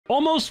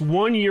Almost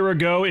 1 year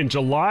ago in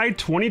July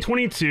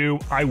 2022,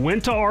 I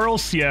went to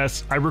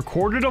RLCS, I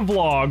recorded a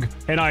vlog,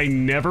 and I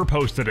never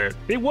posted it.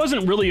 It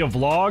wasn't really a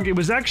vlog, it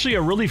was actually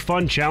a really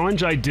fun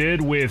challenge I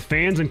did with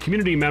fans and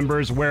community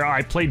members where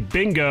I played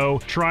bingo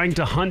trying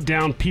to hunt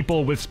down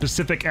people with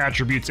specific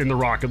attributes in the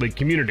Rocket League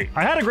community.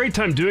 I had a great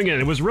time doing it,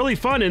 it was really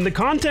fun, and the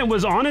content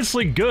was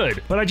honestly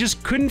good, but I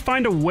just couldn't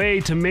find a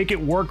way to make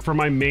it work for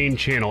my main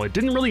channel. It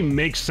didn't really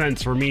make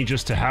sense for me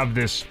just to have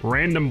this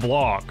random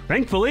vlog.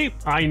 Thankfully,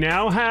 I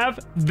now have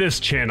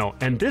this channel,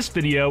 and this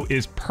video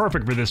is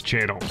perfect for this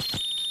channel.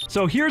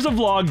 So here's a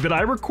vlog that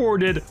I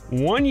recorded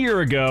 1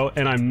 year ago,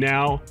 and I'm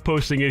now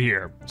posting it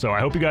here. So I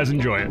hope you guys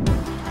enjoy it.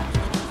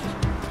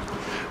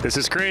 This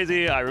is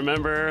crazy. I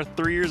remember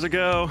 3 years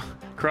ago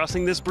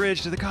crossing this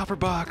bridge to the copper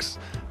box.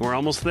 We're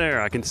almost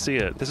there. I can see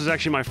it. This is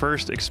actually my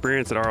first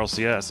experience at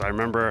RLCS. I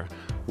remember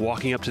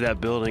walking up to that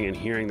building and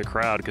hearing the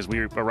crowd because we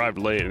arrived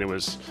late and it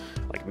was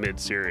like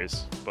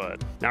mid-series.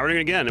 But now we're doing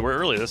it again, and we're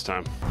early this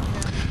time.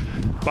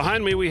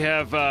 Behind me we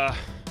have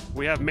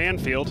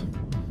Manfield,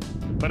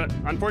 but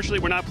unfortunately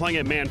we're not playing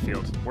at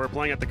Manfield. We're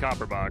playing at the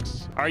Copper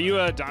Box. Are you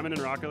a Diamond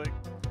in Rocket League?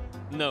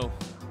 No.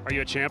 Are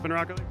you a champ in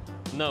Rocket League?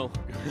 No.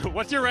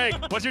 What's your rank?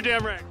 What's your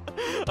damn rank?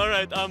 All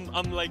right,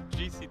 I'm like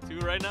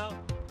GC2 right now.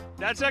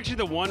 That's actually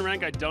the one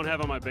rank I don't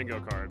have on my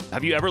bingo card.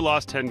 Have you ever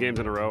lost 10 games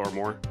in a row or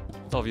more?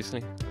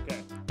 Obviously. Okay.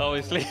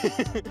 Obviously.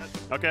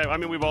 Okay, I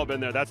mean, we've all been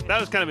there. That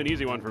was kind of an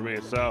easy one for me.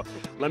 So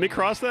let me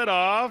cross that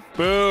off.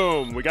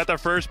 Boom, we got the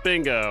first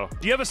bingo.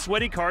 Do you have a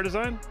sweaty car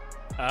design?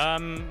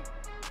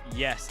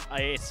 Yes,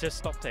 it's just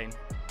Stockton.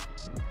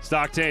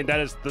 Stockton, that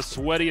is the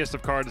sweatiest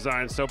of car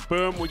designs. So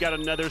boom, we got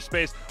another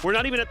space. We're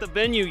not even at the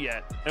venue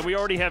yet, and we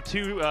already have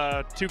two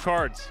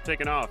cards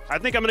taken off. I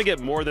think I'm gonna get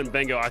more than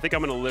bingo. I think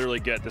I'm gonna literally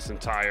get this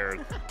entire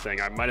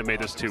thing. I might have made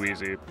this too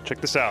easy.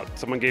 Check this out.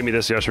 Someone gave me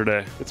this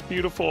yesterday. It's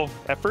beautiful.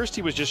 At first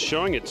he was just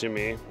showing it to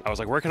me. I was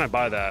like, where can I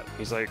buy that?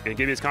 He's like, he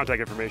gave me his contact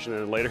information,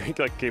 and then later he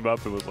like came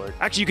up and was like,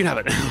 actually you can have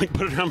it. Like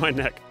put it around my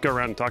neck. Go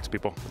around and talk to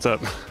people. What's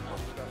up?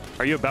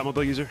 Are you a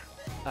Batmobile user?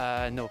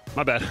 No.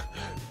 My bad.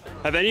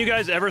 Have any of you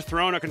guys ever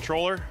thrown a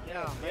controller?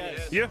 Yeah.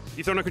 Yes.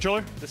 You thrown a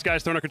controller? This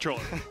guy's thrown a controller.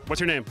 What's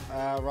your name?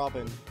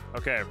 Robin.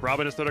 Okay,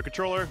 Robin has thrown a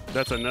controller.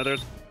 That's another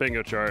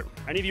bingo chart.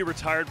 Any of you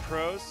retired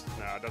pros?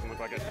 No, it doesn't look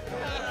like it.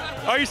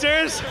 Are you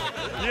serious?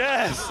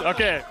 Yes.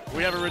 Okay,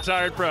 we have a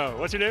retired pro.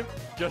 What's your name?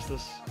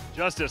 Justice.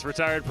 Justice,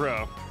 retired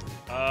pro.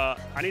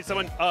 I need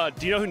someone.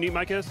 Do you know who Neat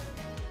Mike is?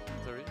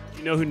 Sorry? Do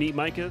you know who Neat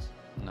Mike is?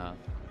 No.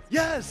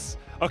 Yes.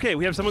 Okay,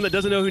 we have someone that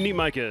doesn't know who Neat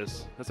Mike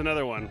is. That's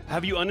another one.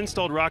 Have you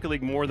uninstalled Rocket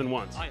League more than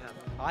once?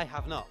 I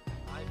have not.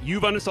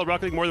 You've uninstalled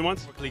Rocket League more than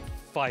once? Rocket League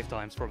 5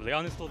 times probably.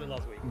 I uninstalled it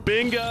last week.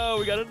 Bingo,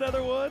 we got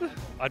another one.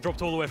 I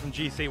dropped all the way from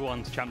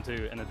GC1 to Champ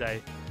 2 in a day.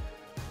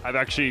 I've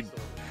actually...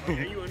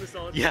 You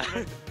uninstalled it? Yeah.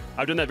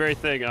 I've done that very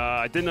thing.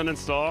 I didn't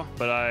uninstall,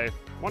 but I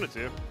wanted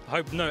to. I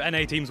hope no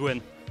NA teams win.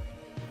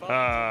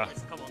 Cut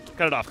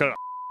it off, cut it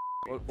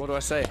off. What do I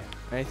say?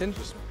 Anything?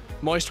 Just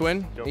moist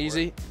win.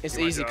 Easy. It's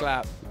Do my easy job.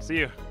 clap. See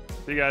you.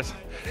 See you guys.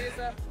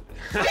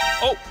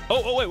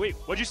 Wait.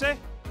 What'd you say?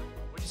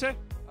 What'd you say?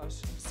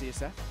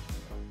 CSF.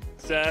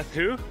 Seth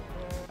who?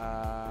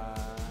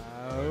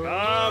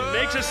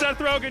 Makes a Seth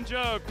Rogen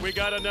joke. We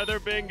got another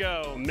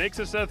bingo. Makes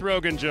a Seth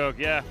Rogen joke,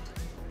 yeah.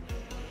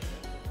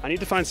 I need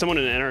to find someone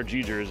in an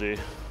NRG jersey.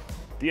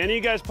 Do any of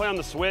you guys play on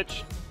the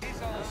Switch?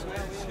 He's on the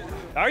Switch.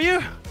 Are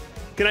you?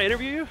 Can I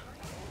interview you?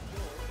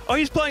 Oh,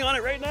 he's playing on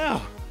it right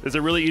now. It's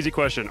a really easy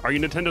question. Are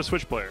you a Nintendo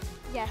Switch player?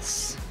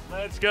 Yes.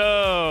 Let's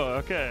go.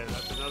 Okay,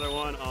 that's another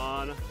one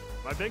on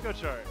my bingo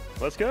chart.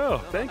 Let's go.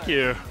 Thank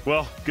you.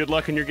 Well, good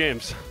luck in your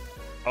games.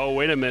 Oh,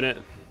 wait a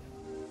minute.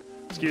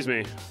 Excuse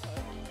me.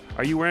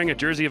 Are you wearing a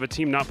jersey of a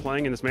team not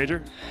playing in this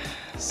major?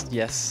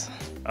 Yes.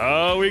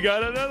 Oh, we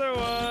got another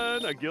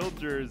one. A guild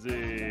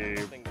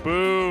jersey.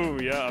 Boom.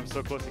 Yeah, I'm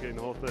so close to getting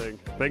the whole thing.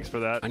 Thanks for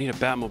that. I need a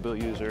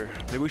Batmobile user.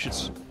 Maybe we should...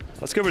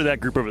 Let's go over to that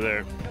group over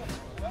there.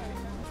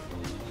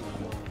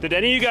 Did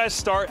any of you guys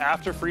start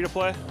after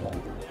free-to-play?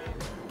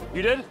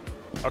 You did?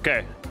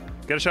 Okay.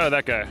 Get a shot of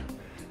that guy.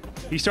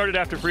 He started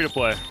after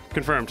free-to-play.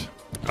 Confirmed.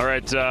 All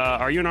right.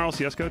 Are you an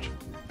RLCS coach?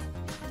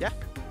 Yeah.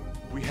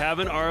 We have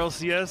an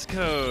RLCS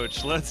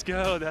coach. Let's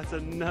go. That's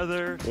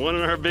another one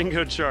on our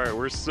bingo chart.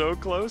 We're so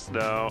close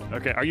now.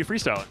 Okay. Are you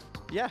freestyling?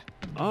 Yeah.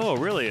 Oh,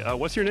 really?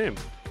 What's your name?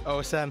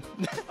 OSM.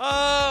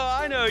 Oh,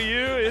 I know you.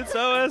 It's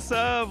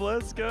OSM.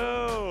 Let's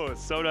go.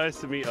 It's so nice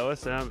to meet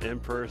OSM in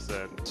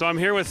person. So I'm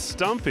here with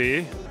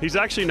Stumpy. He's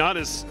actually not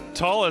as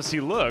tall as he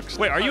looks.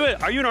 Wait, are you an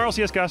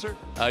RLCS caster?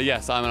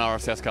 Yes, I'm an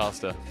RLCS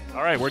caster.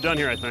 All right, we're done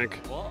here, I think.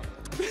 What?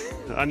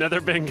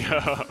 Another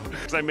bingo.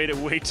 Because I made it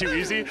way too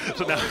easy,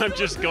 so now I'm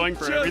just going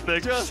for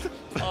everything. Just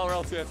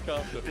RLCS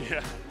caster.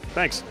 Yeah.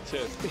 Thanks.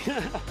 Cheers.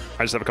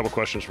 I just have a couple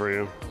questions for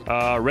you.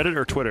 Reddit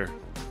or Twitter?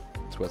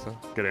 Twitter.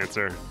 Good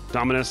answer.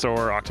 Dominus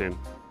or Octane?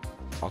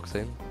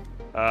 Octane.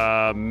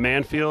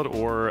 Manfield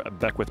or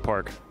Beckwith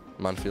Park?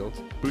 Manfield.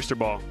 Booster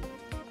ball?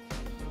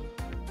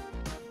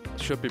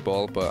 Should be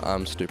ball, but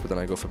I'm stupid and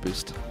I go for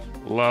boost.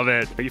 Love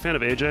it. Are you a fan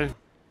of AJ?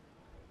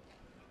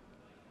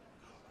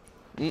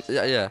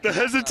 Yeah. The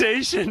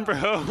hesitation,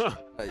 bro.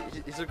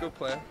 He's a good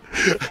player.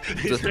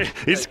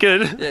 he's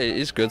good. Yeah,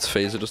 he's good.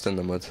 Phaser just in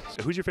the mud.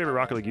 Who's your favorite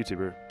Rocket League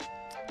YouTuber?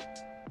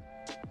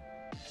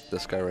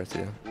 This guy right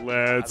here.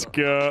 Let's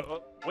go.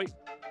 Oh, wait.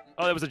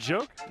 Oh, that was a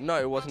joke? No,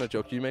 it wasn't a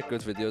joke. You make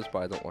good videos,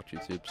 but I don't watch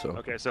YouTube, so.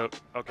 Okay,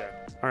 okay.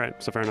 All right,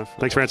 so fair enough.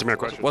 Thanks for answering my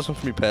question. It wasn't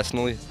for me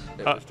personally.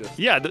 It was just...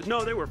 Yeah,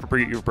 no, they were for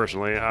you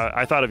personally.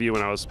 I thought of you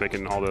when I was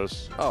making all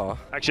those. Oh.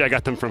 Actually, I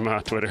got them from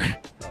Twitter.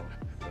 Oh,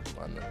 that's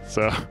fine then.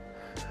 So,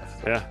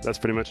 yeah, that's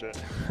pretty much it.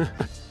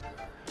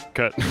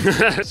 Cut.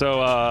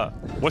 So,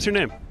 what's your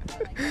name?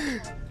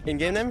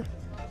 In-game name?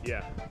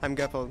 Yeah. I'm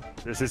Gappled.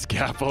 This is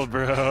Gappled,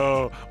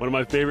 bro. One of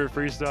my favorite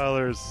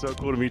freestylers. So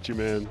cool to meet you,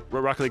 man.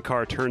 What Rocket League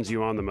car turns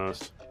you on the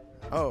most?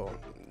 Oh,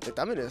 the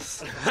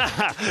Dominus.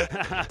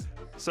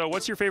 So,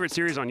 what's your favorite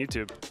series on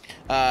YouTube?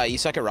 You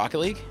suck at Rocket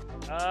League?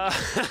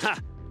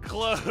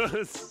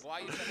 Close. Why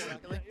you suck at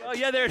Rocket League? Oh,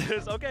 yeah, there it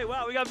is. Okay,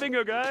 wow, we got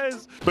bingo,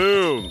 guys.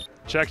 Boom.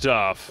 Checked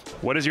off.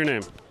 What is your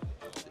name?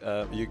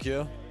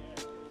 Yukio.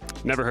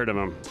 Never heard of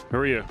him. Who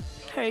are you?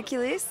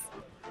 Hercules.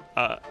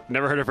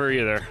 Never heard of her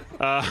either.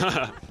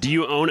 Do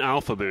you own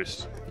Alpha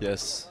Boost?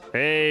 Yes.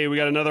 Hey, we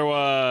got another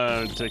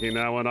one. Taking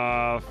that one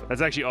off.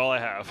 That's actually all I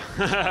have.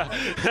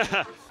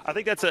 I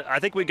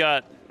think we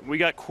got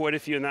quite a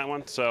few in that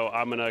one, so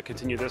I'm gonna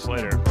continue this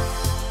later.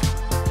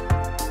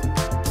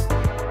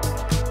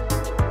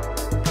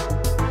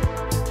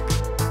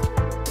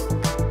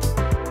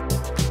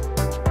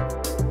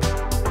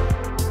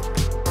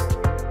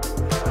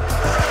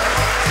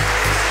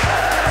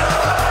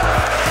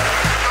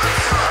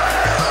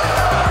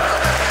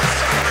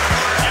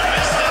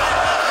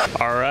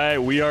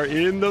 We are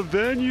in the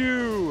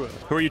venue.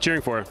 Who are you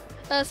cheering for?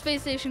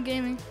 Space Station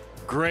Gaming.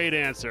 Great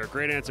answer.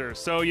 Great answer.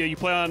 So yeah, you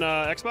play on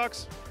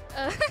Xbox?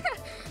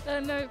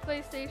 No,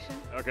 PlayStation.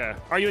 Okay.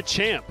 Are you a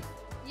champ?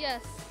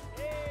 Yes.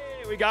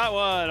 Hey, we got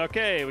one.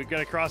 Okay, we're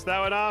gonna cross that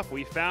one off.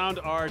 We found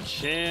our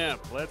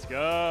champ. Let's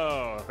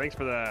go. Thanks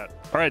for that.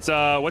 All right.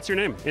 So what's your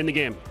name in the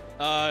game?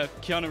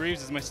 Keanu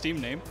Reeves is my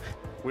Steam name.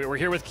 We're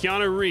here with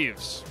Keanu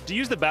Reeves. Do you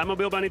use the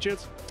Batmobile by any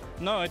chance?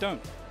 No, I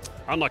don't.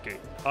 Unlucky.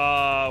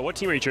 What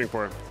team are you cheering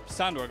for?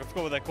 Sandrock, I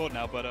forgot what they're called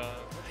now, but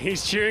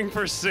He's cheering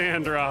for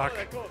Sandrock.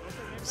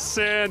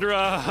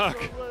 Sandrock.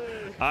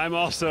 I'm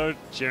also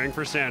cheering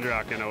for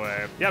Sandrock in a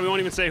way. Yeah, we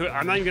won't even say who.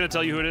 I'm not even going to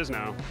tell you who it is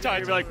now.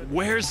 You'll be like,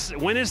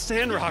 when is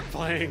Sandrock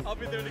playing? I'll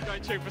be the only guy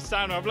cheering for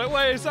Sandrock. I'll be like,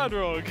 wait,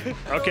 Sandrock.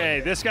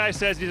 Okay, this guy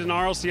says he's an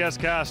RLCS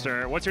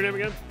caster. What's your name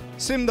again?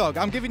 Simdog,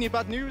 I'm giving you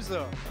bad news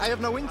though. I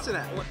have no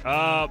internet.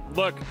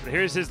 Look,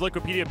 here's his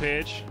Wikipedia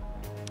page.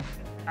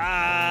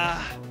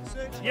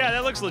 Yeah,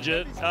 that looks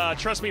legit.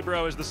 Trust me,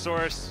 bro, is the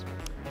source.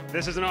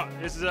 This is an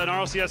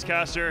RLCS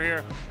caster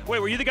here. Wait,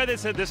 were you the guy that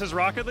said this is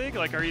Rocket League?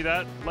 Like, are you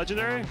that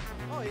legendary?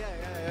 Oh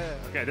yeah.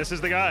 Okay, this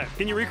is the guy.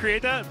 Can you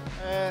recreate that?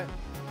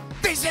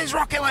 This is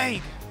Rocket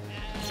League!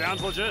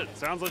 Sounds legit.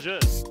 Sounds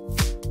legit.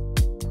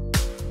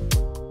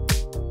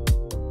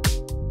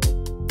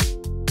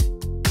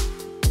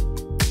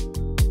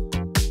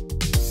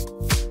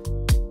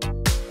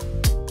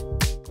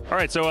 All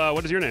right, so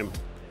what is your name?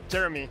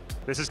 Jeremy,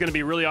 This is going to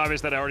be really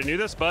obvious that I already knew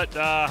this, but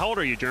how old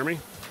are you, Jeremy?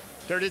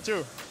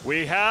 32.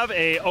 We have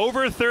a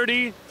over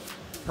 30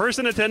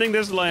 person attending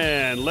this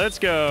LAN. Let's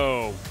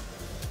go.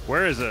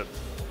 Where is it?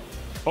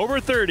 Over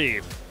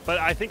 30. But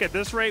I think at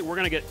this rate, we're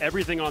going to get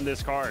everything on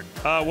this card.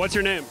 What's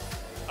your name?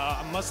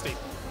 I'm Musty.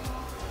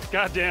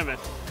 God damn it.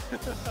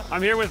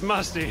 I'm here with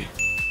Musty.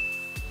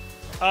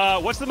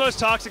 What's the most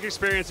toxic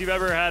experience you've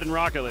ever had in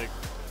Rocket League?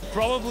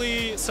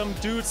 Probably some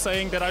dude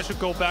saying that I should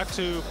go back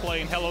to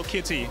playing Hello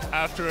Kitty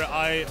after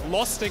I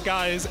lost a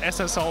guy's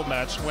SSL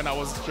match when I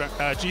was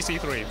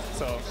GC3.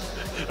 So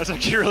that's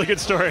actually a really good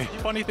story.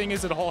 Funny thing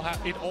is, it all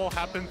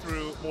happened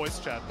through voice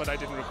chat, but I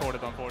didn't record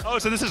it, unfortunately. Oh,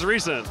 so this is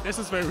recent. This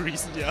is very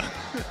recent, yeah.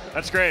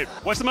 That's great.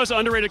 What's the most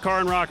underrated car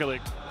in Rocket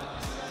League?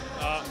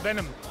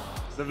 Venom.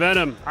 The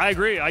Venom. I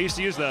agree. I used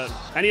to use that.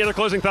 Any other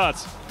closing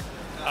thoughts?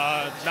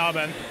 Nah,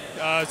 man.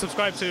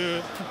 Subscribe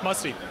to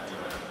Musty.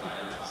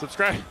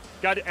 Subscribe.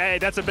 God, hey,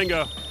 that's a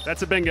bingo.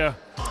 That's a bingo.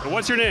 And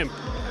what's your name?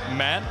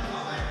 Matt.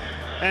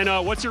 And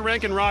what's your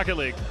rank in Rocket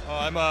League?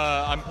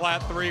 I'm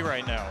plat 3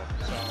 right now.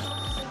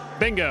 So.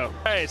 Bingo.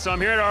 Hey, so I'm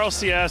here at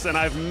RLCS, and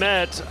I've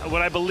met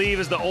what I believe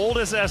is the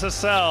oldest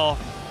SSL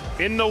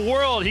in the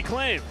world, he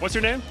claimed. What's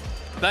your name?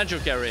 Banjo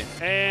Carry.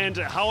 And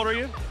how old are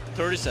you?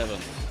 37.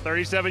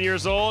 37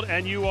 years old,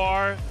 and you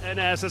are an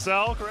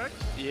SSL, correct?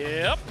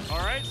 Yep. All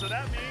right, so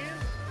that means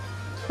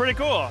pretty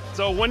cool.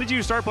 So when did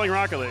you start playing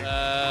Rocket League?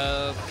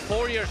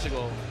 4 years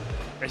ago.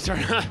 I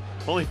started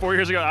only 4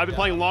 years ago. I've been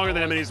playing longer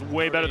than him, and he's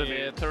way better than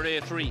me.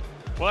 33.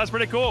 Well, that's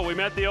pretty cool. We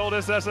met the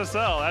oldest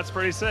SSL. That's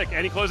pretty sick.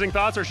 Any closing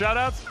thoughts or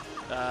shout-outs?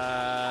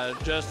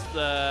 Just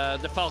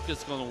the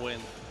Falcons gonna win.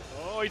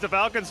 Oh, he's a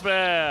Falcons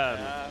fan.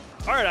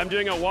 All right, I'm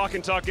doing a walk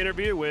and talk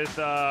interview with,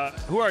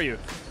 who are you?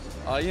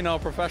 You know,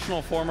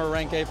 professional former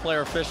rank A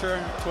player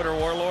Fisher, Twitter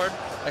warlord,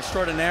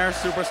 extraordinaire,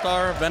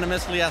 superstar,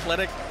 venomously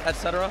athletic,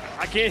 etc.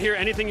 I can't hear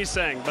anything he's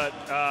saying, but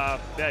yeah,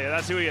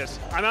 that's who he is.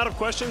 I'm out of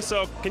questions,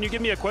 so can you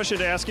give me a question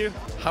to ask you?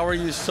 How are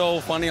you so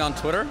funny on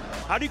Twitter?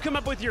 How do you come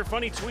up with your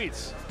funny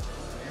tweets?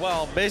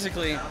 Well,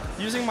 basically,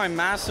 using my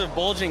massive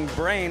bulging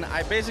brain,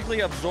 I basically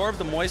absorb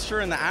the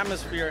moisture in the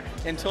atmosphere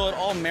until it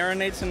all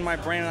marinates in my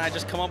brain, and I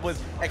just come up with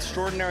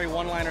extraordinary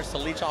one-liners to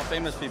leech off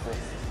famous people.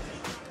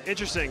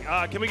 Interesting.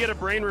 Can we get a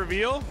brain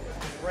reveal?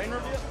 Brain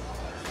reveal?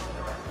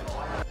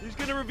 He's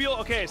gonna reveal.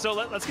 Okay, so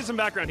let's get some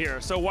background here.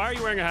 So why are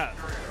you wearing a hat?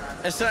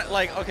 It's that,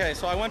 like, okay,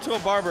 so I went to a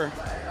barber,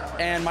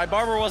 and my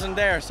barber wasn't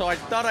there, so I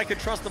thought I could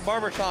trust the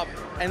barber shop,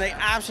 and they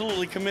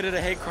absolutely committed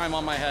a hate crime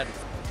on my head.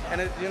 And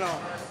it, you know.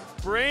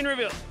 Brain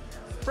reveal.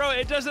 Bro,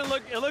 it doesn't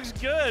look, it looks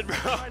good, bro.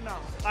 I know.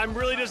 I'm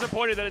really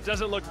disappointed that it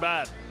doesn't look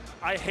bad.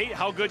 I hate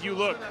how good you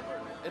look.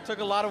 It took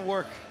a lot of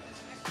work,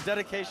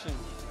 dedication.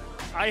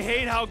 I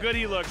hate how good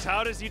he looks.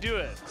 How does he do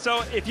it?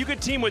 So if you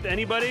could team with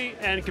anybody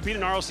and compete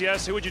in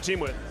RLCS, who would you team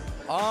with?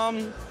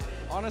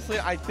 Honestly,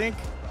 I think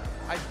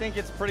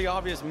it's pretty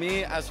obvious.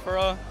 Me,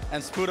 Asfura,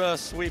 and Spuda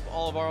sweep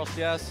all of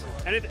RLCS.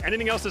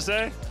 Anything else to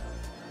say?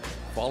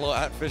 Follow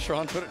at Fisher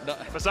on Twitter. No.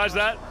 Besides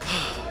that?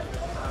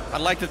 I'd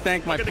like to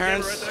thank my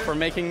parents for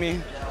making me.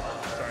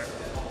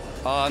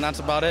 Sorry. And that's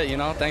about it, you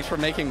know. Thanks for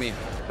making me.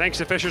 Thanks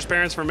to Fisher's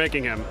parents for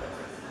making him.